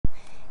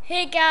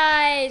Hey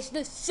guys,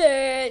 this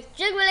is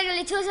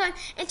Jiggly,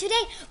 and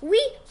today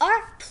we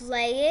are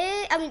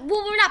playing,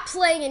 we're not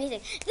playing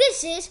anything.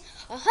 This is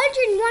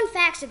 101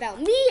 facts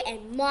about me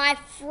and my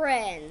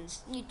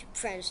friends. YouTube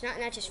friends, not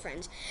just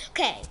friends.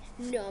 Okay,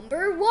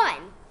 number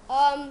one.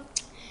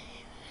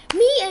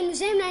 Me and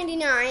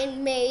Zam99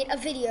 made a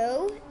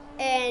video,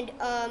 and,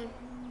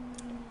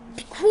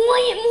 be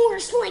quiet more,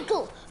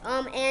 Slinkle!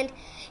 And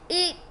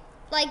it,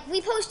 we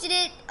posted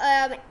it,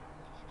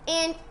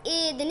 and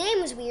the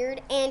name was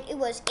weird, and it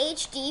was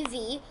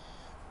HDV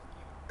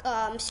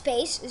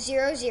space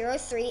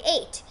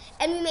 0038.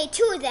 And we made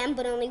two of them,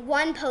 but only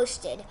one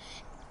posted.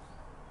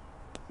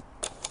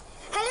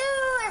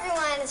 Hello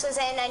everyone, this was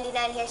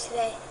A99 here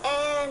today.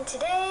 And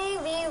today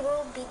we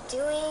will be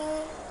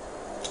doing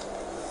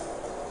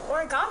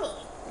origami.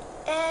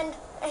 And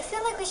I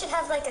feel like we should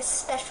have like a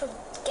special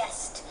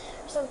guest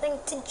or something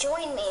to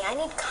join me. I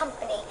need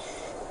company.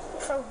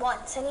 For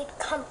once, I need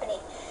company.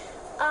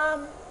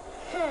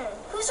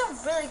 Who's a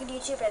really good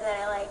YouTuber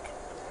that I like?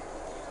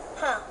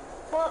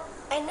 Well,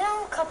 I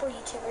know a couple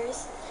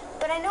YouTubers,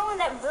 but I know one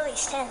that really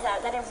stands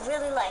out, that I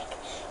really like.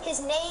 His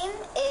name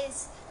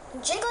is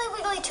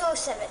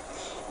Jiggly207.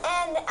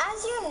 And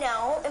as you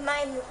know,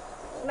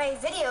 my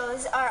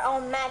videos are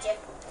all magic.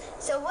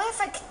 So what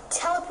if I could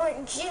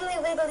teleport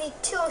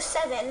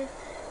Jiggly207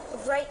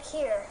 right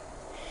here?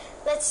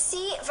 Let's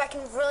see if I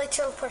can really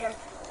teleport him.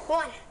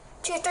 1,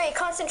 2, 3,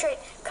 concentrate.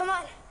 Come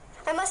on.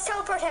 I must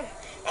teleport him.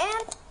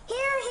 And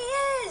here he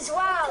is!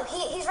 Wow,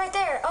 he's right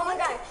there. Oh my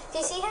god. Do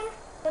you see him?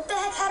 What the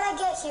heck? How'd I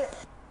get here?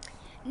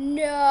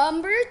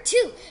 Number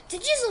two, to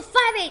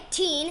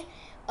Jizzle518.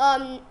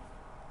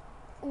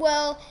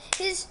 Well,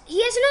 he has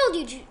an old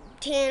YouTube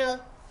channel,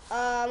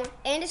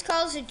 and it's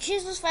called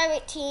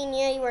Jizzle518.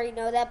 Yeah, you already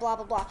know that. Blah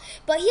blah blah.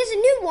 But he has a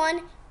new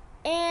one,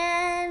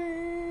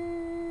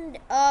 and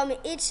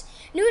it's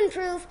new and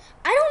improved.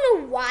 I don't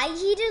know why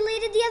he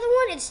deleted the other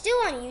one. It's still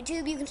on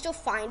YouTube. You can still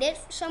find it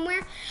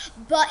somewhere.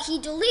 But he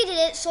deleted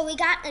it, so we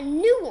got a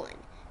new one.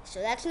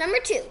 So that's number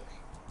two.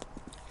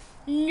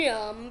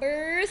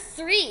 Number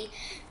three.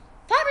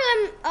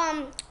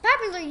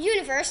 Popular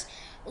Universe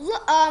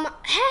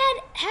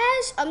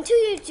has two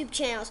YouTube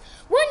channels.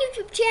 One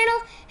YouTube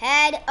channel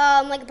had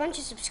like a bunch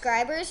of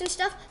subscribers and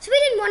stuff. So we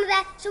didn't want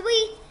that. So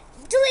we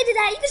deleted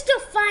that. You can still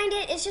find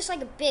it. It's just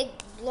like a big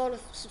load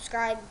of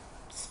subscribers.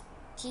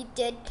 He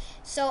did.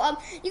 So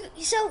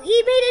so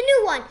he made a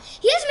new one.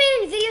 He hasn't made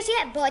any videos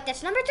yet, but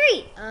that's number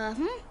three.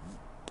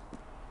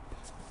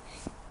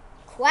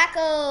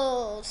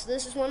 Quackles.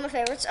 This is one of my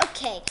favorites.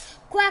 Okay,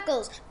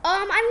 Quackles.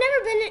 I've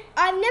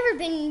never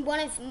been in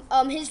one of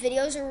his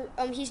videos, or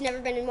he's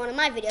never been in one of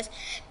my videos,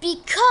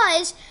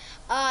 because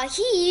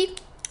he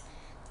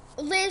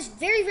lives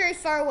very, very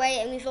far away,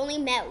 and we've only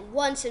met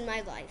once in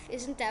my life.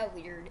 Isn't that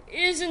weird?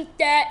 Isn't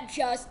that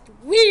just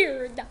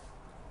weird?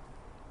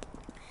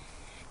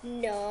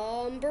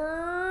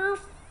 Number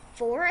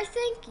four, I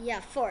think. Yeah,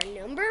 4.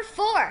 Number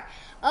 4.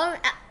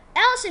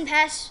 Allison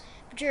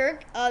Passenger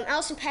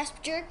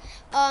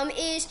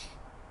is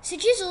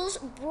Sajizzle's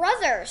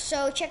brother.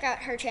 So check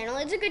out her channel.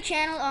 It's a good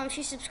channel.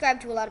 She's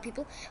subscribed to a lot of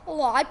people,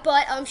 but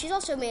she's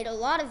also made a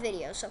lot of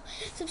videos. So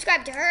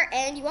subscribe to her,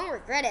 and you won't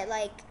regret it.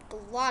 Like a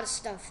lot of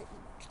stuff.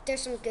 There's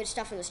some good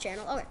stuff on this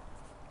channel. Okay.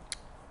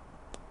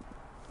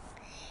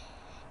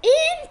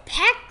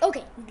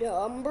 Okay,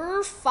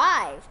 number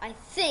 5. I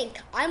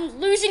think I'm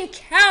losing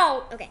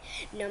count. Okay,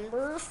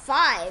 number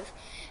 5.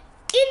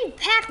 In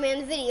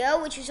Pac-Man video,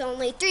 which was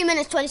only 3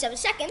 minutes 27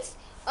 seconds,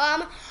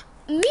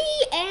 me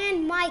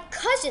and my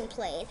cousin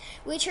played,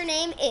 which her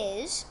name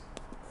is.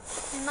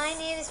 My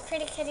name is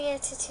Pretty Kitty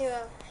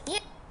Tutuo.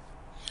 Yeah.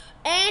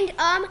 And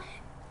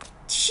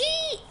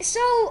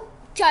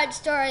Cut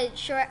story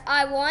short,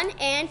 I won,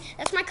 and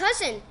that's my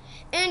cousin.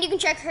 And you can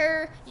check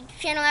her YouTube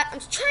channel out. I'm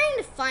trying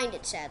to find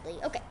it, sadly.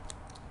 Okay.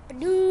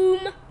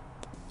 Boom.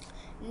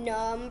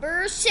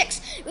 Number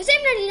 6. It was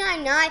M99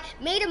 and I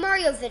made a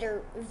Mario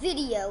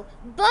video,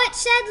 but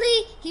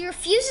sadly, he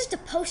refuses to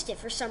post it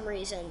for some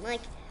reason.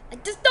 Like, I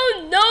just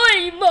don't know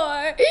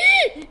anymore.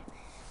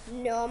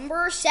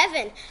 Number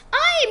 7.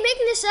 I am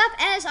making this up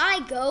as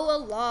I go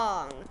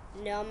along.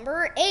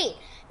 Number 8.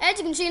 As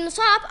you can see in the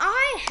top,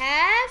 I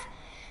have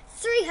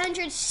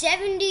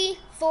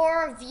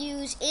 374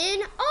 views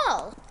in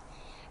all.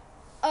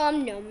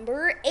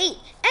 Number 8.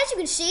 As you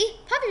can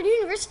see, Popular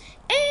Universe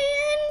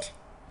and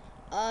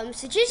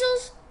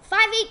Sajizzle's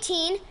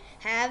 518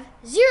 have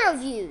 0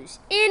 views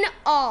in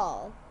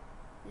all.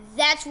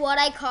 That's what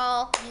I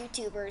call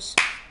YouTubers.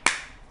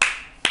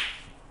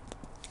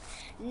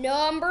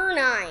 Number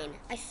 9.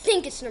 I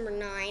think it's number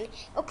 9.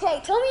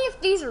 Okay, tell me if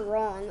these are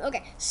wrong.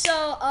 Okay,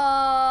 so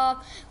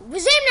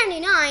with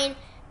Zam99,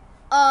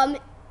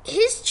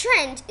 his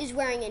trend is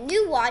wearing a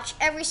new watch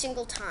every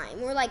single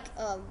time, or like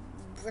a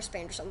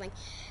wristband or something,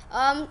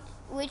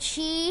 which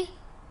he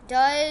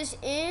does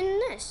in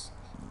this.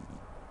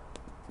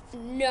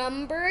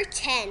 Number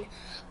 10.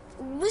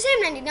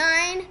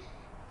 Zam99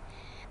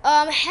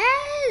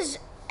 has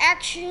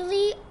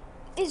actually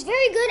is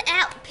very good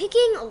at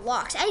picking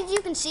locks. As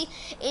you can see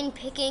in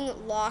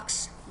picking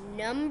locks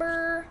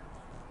number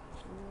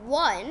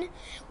 1,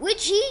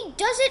 which he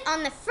does it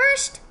on the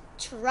first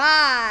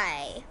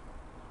try.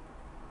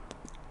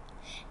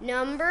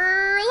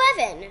 Number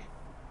 11.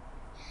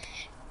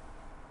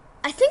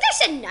 I think I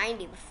said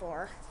 90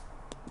 before.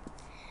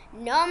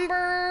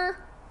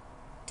 Number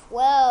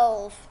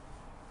 12.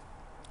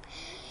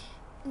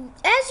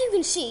 As you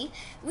can see,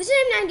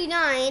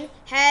 Wizard99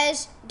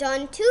 has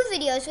done 2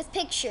 videos with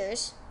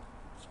pictures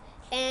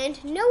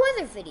and no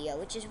other video,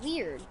 which is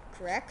weird.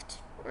 Correct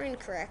or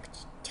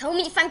incorrect? Tell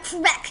me if I'm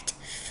correct.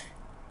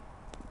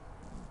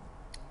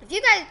 If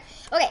you guys,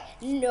 okay,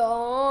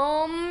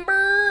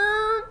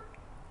 number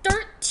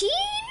 13,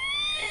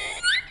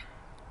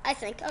 I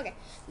think. Okay,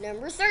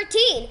 number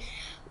 13.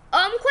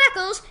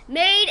 Quackles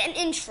made an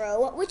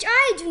intro, which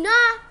I do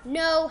not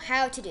know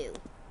how to do.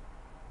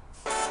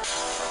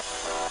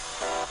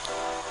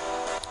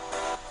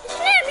 Isn't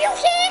that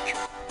music?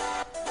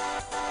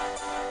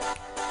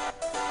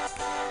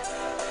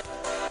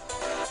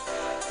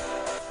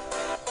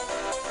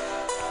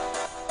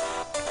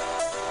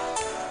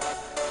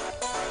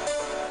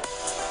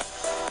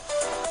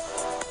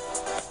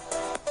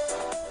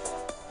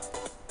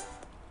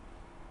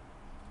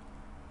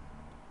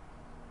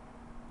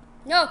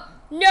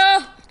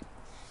 No.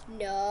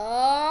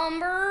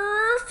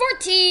 Number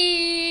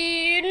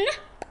 14.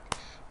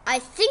 I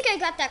think I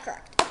got that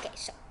correct. Okay,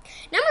 so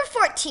number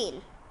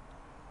 14.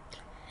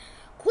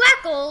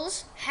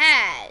 Quackles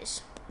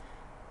has,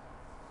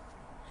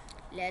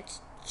 let's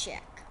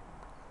check.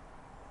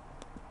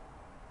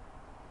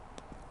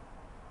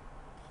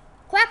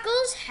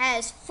 Quackles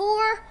has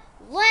 4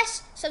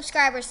 less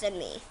subscribers than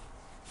me.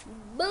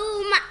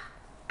 Boom!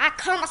 I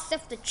call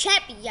myself the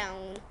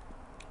champion.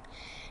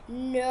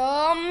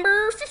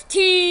 Number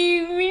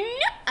 15,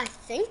 I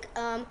think.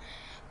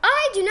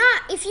 I do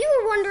not, if you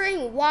were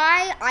wondering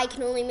why I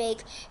can only make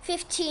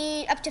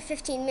up to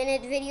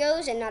 15-minute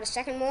videos and not a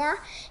second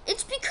more,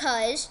 it's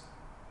because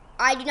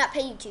I do not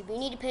pay YouTube. You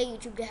need to pay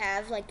YouTube to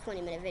have like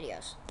 20-minute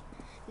videos.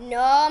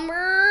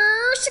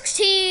 Number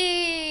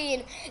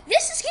 16.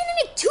 This is going to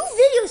make 2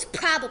 videos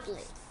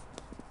probably.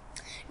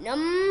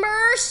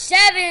 Number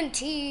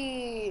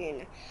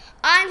 17.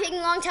 I'm taking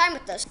a long time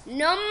with this.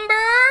 Number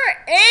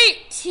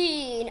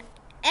 18.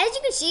 As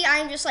you can see,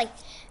 I'm just like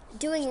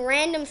doing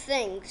random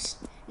things.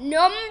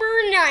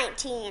 Number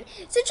 19.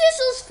 So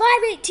Jizzles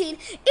 518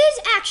 is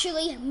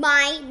actually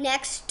my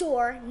next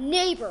door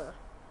neighbor.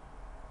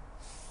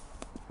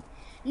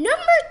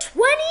 Number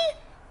 20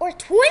 or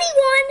 21,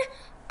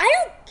 I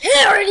don't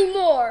care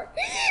anymore.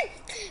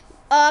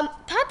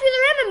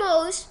 Popular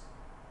MMOs.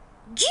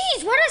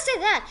 Jeez, why did I say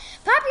that?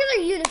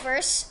 Popular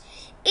Universe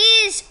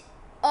is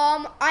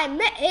I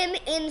met him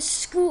in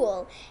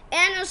school,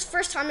 and it was the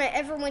first time I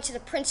ever went to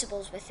the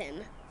principal's with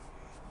him.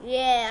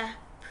 Yeah,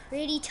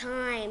 pretty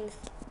times.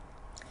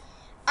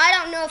 I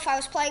don't know if I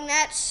was playing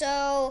that,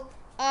 so,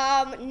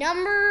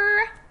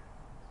 number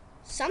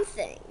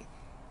something.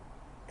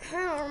 I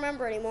don't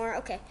remember anymore.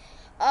 Okay.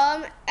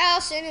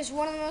 Allison is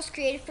one of the most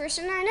creative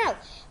person I know.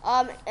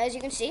 As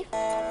you can see.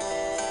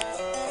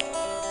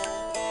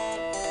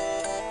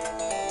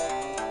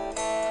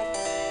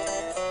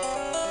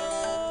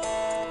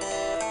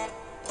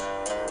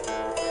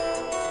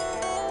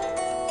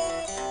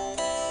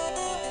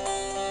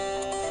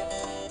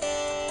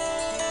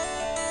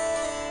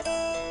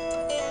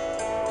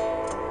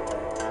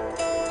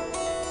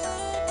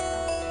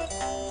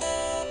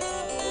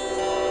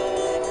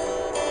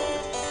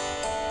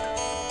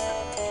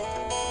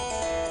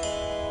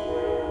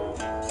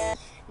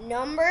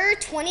 Number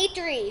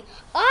 23.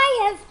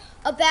 I've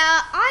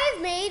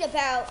made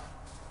about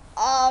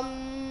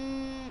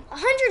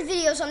 100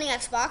 videos on the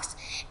Xbox,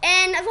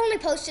 and I've only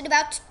posted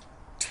about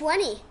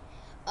 20.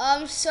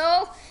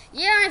 So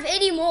yeah, I have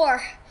 80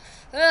 more.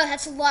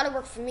 That's a lot of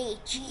work for me.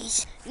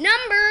 Jeez.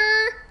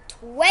 Number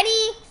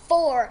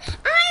 24.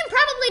 I'm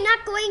probably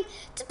not going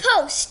to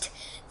post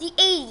the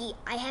 80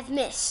 I have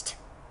missed.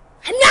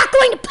 I'm not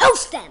going to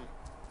post them.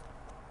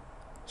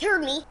 Hear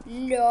me?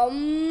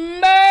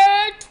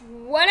 Number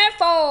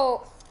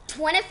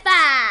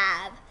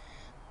 25.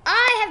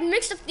 I have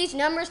mixed up these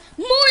numbers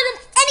more than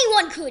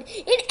anyone could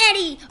in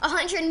any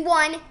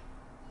 101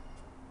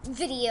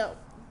 video.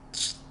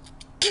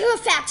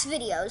 Facts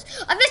videos.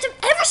 I messed up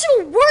every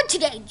single word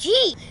today.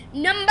 Gee.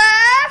 Number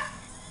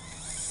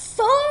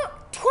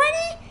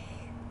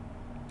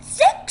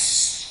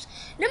 26.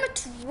 Number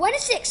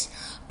 26.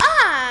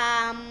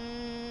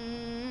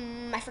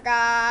 I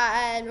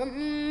forgot.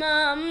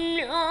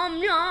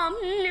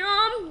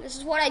 This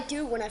is what I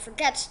do when I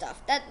forget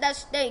stuff. There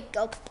you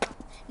go.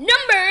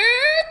 Number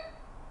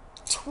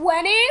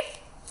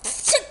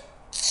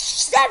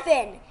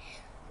 27.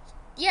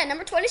 Yeah,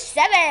 number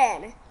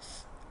 27.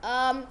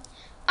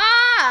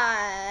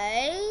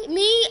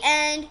 Me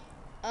and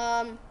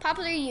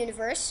Popular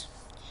Universe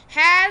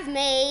have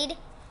made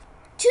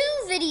 2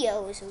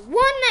 videos.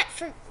 One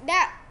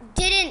that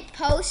didn't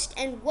post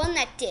and one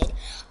that did.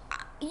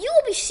 You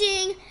will be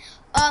seeing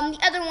The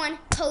other one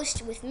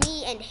post with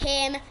me and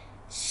him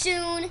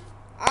soon,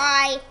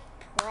 I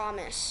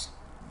promise.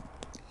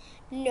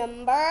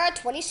 Number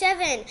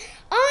 27.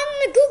 On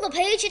the Google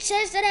page, it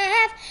says that I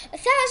have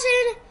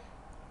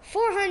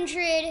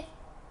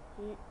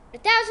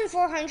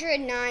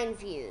 1,409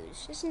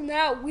 views. Isn't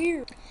that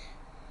weird?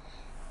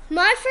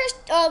 Number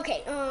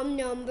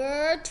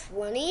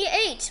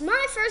 28.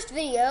 My first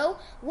video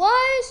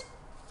was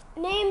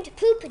named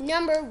Poop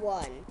Number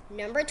 1.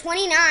 Number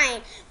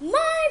 29.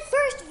 My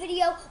first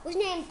video was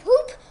named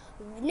Poop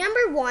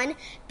Number 1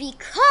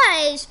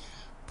 because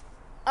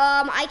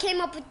I came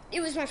up with,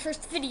 it was my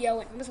first video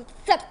and I was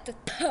upset with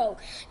the po.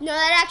 No,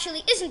 that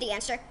actually isn't the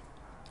answer.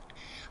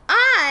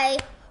 I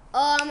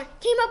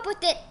came up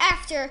with it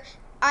after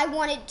I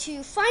wanted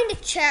to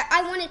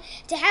I wanted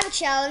to have a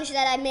challenge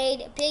that I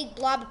made a big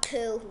blob of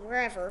poo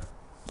wherever.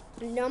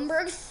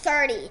 Number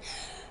 30.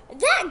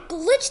 That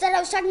glitch that I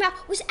was talking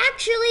about was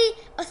actually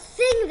a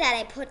thing that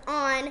I put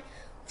on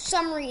for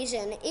some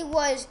reason. It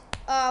was,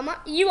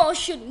 you all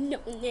should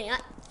know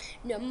that.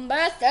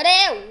 Number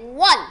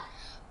 31.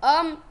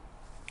 I'm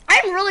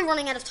really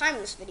running out of time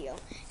in this video.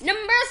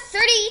 Number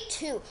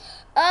 32.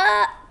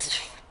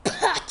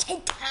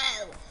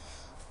 Potato.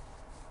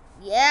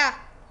 Yeah,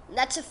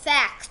 that's a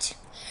fact.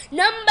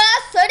 Number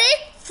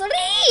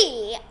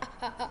 33.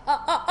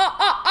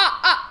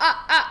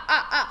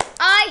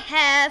 I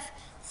have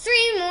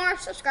 3 more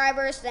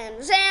subscribers than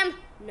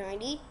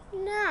Zam99.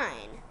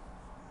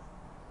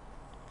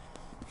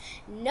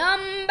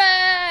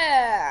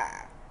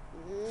 Number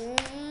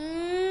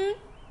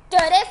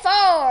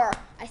 34.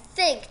 I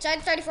think it's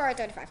either 34 or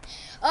 35.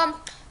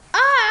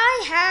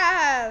 I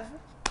have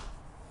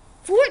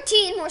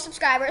 14 more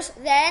subscribers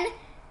than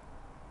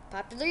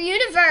Popular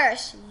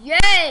Universe.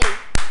 Yay!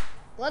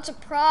 Lots of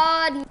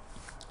prod.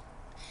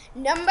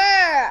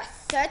 Number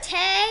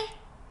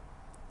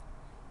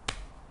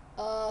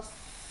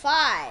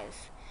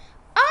 35.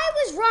 I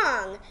was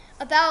wrong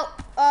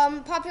about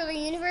Popular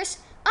Universe.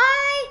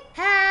 I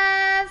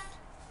have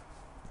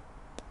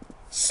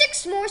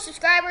 6 more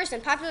subscribers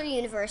than Popular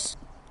Universe.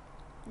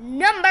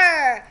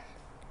 Number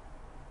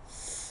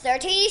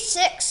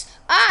 36.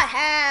 I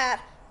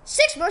have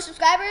 6 more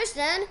subscribers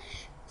than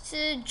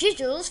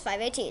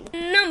Jiggles518.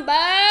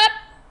 Number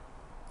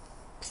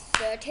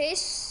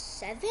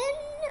 37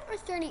 or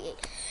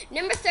 38?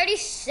 Number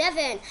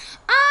 37.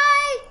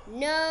 I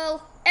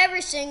know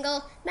every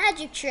single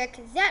magic trick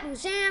that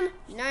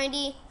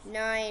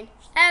Zam99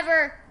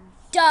 ever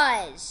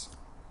does.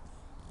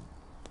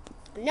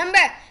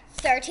 Number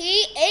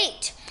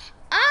 38.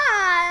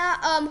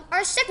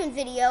 Our second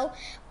video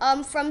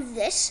from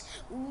this,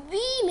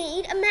 we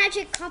made a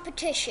magic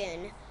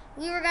competition.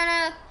 We were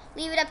gonna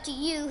leave it up to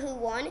you who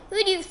won.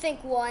 Who do you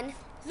think won?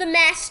 The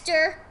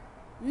master?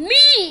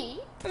 Me!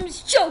 I'm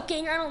just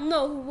joking. I don't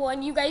know who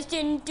won. You guys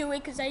didn't do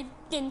it because I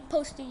didn't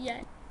post it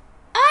yet.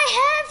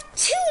 I have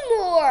 2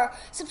 more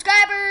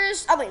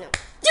subscribers. Oh, wait, no.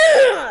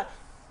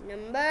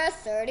 Number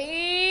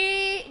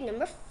 40,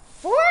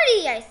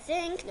 I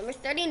think. Number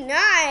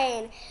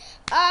 39.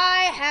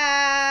 I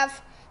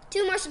have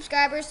 2 more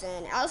subscribers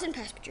than Allison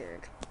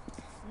Paspajerg.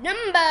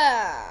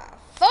 Number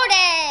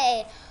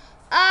 40.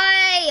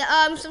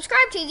 I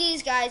subscribe to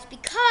these guys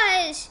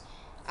because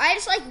I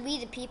just like We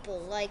the People.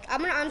 Like,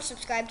 I'm gonna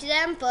unsubscribe to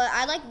them, but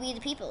I like We the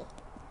People.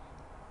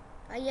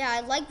 Yeah,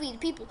 I like We the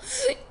People.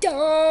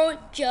 Don't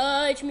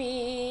judge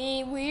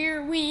me,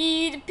 we're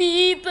We the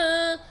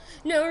People.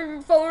 No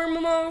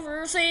reform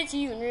over States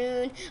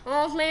Union.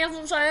 All smash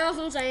and sass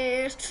and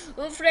sass.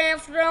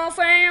 Flash,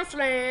 flash,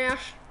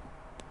 flash.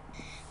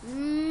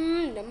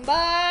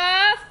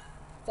 Number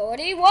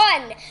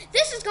 41.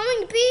 This is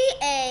going to be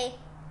a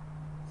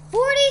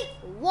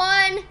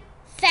 41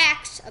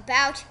 facts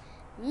about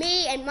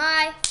me and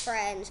my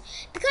friends.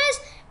 Because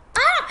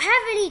I don't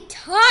have any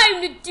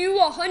time to do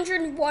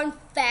 101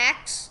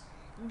 facts.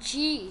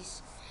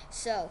 Jeez.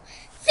 So,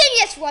 thank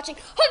you guys for watching.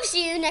 Hope to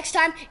see you next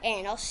time.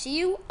 And I'll see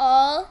you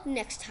all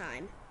next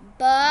time.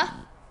 Bye.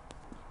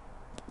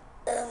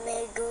 Oh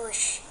my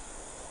gosh.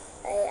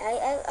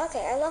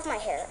 Okay, I love my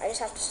hair. I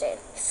just have to stay.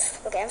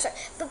 Okay, I'm sorry.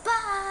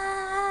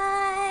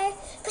 Bye-bye.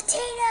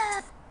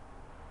 Potato.